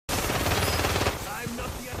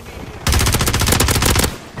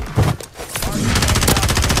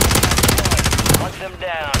them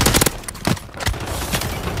down.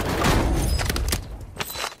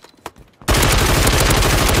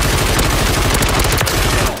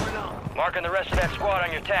 Marking the rest of that squad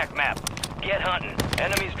on your TAC map. Get hunting.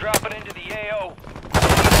 Enemies dropping into the AO.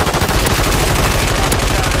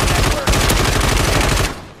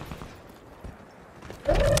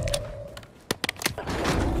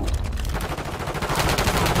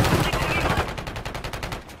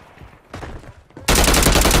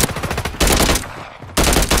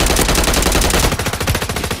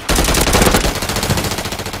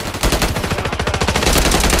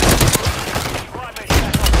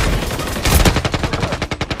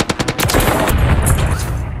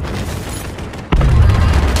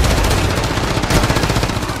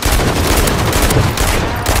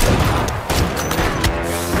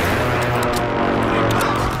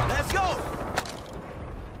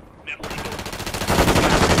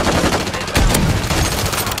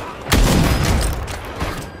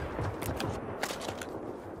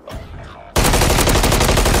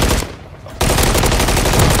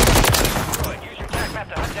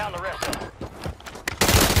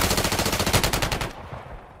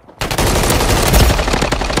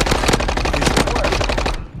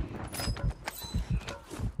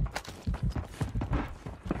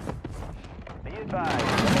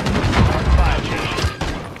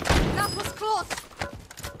 That was close.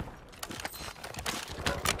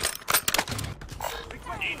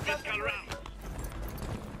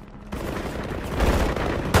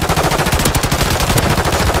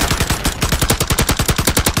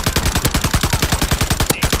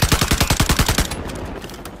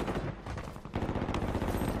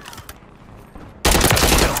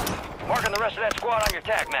 Marking the rest of that squad on your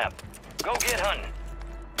TAC map. Go get hunting.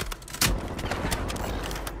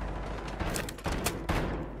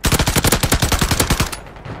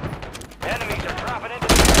 Enemies are dropping into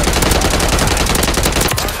the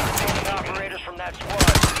remaining operators from that squad.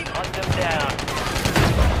 Hunt them down.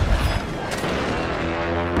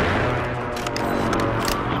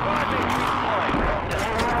 Squad mates redeploying.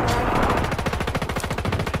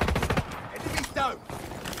 Enemies down.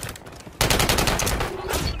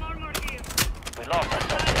 We lost that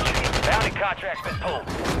substation. Bounty contract's been pulled.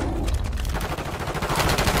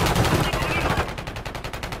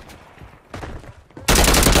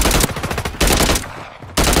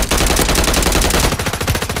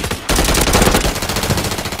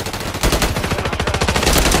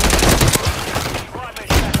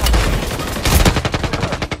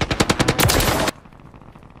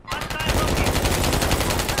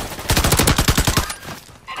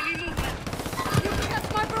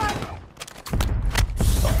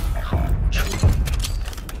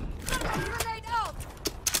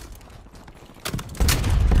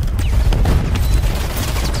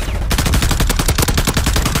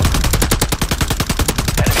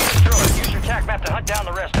 To hunt down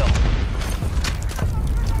the rest of them.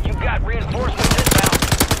 You've got reinforcements inbound.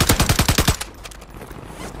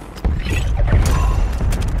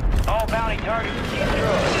 All bounty targets destroyed.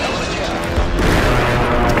 Hell of a job.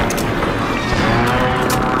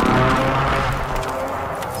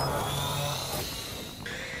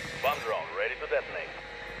 Bomb drone ready to detonate.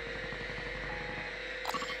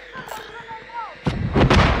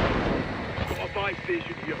 Got a buy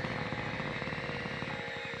station here.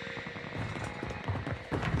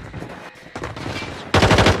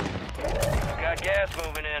 Got gas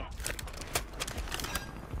moving in.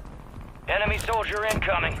 Enemy soldier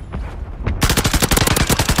incoming.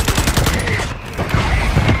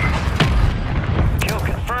 Kill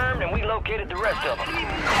confirmed, and we located the rest of them.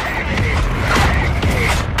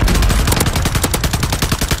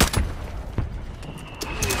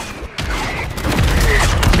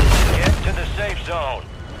 Get to the safe zone.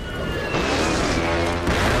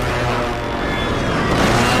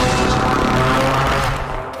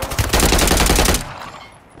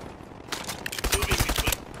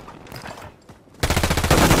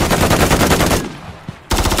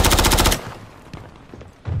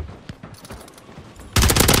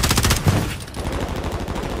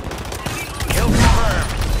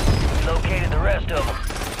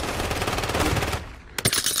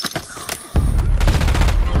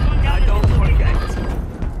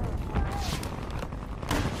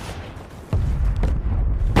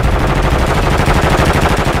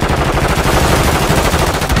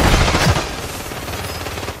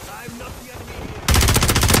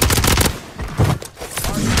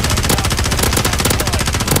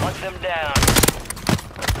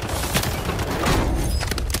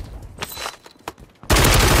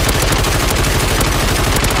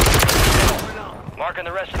 Marking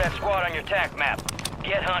the rest of that squad on your TAC map.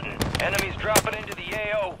 Get hunting. Enemies dropping into the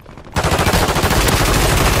AO.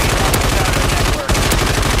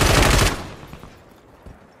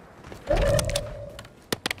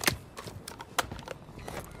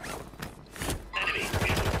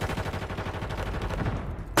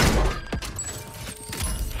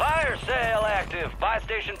 Fire sale active. Buy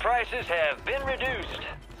station prices have been reduced.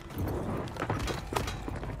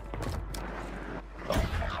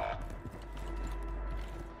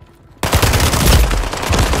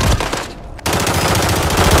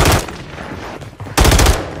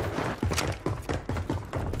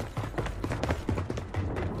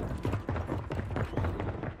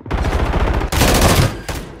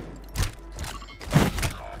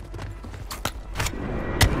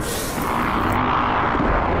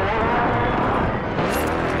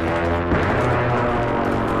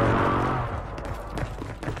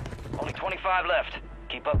 Only 25 left.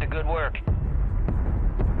 Keep up the good work.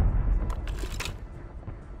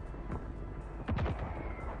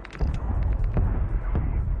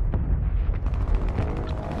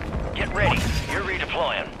 Get ready. You're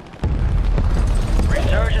redeploying.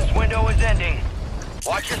 Resurgence window is ending.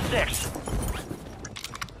 Watch your six.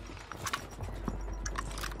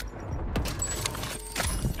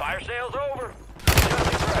 Fire sale's over.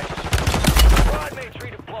 Charlie Price. Squad mates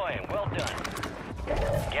redeploying. Well done.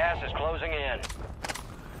 Gas is closing in.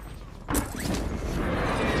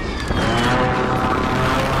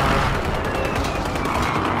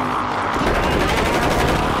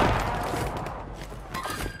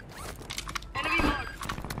 Enemy marked.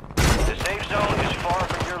 The safe zone is far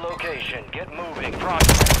from your location. Get moving.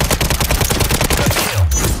 Progress. Good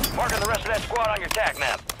kill. Marking the rest of that squad on your TAC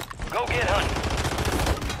map. Go get hunting.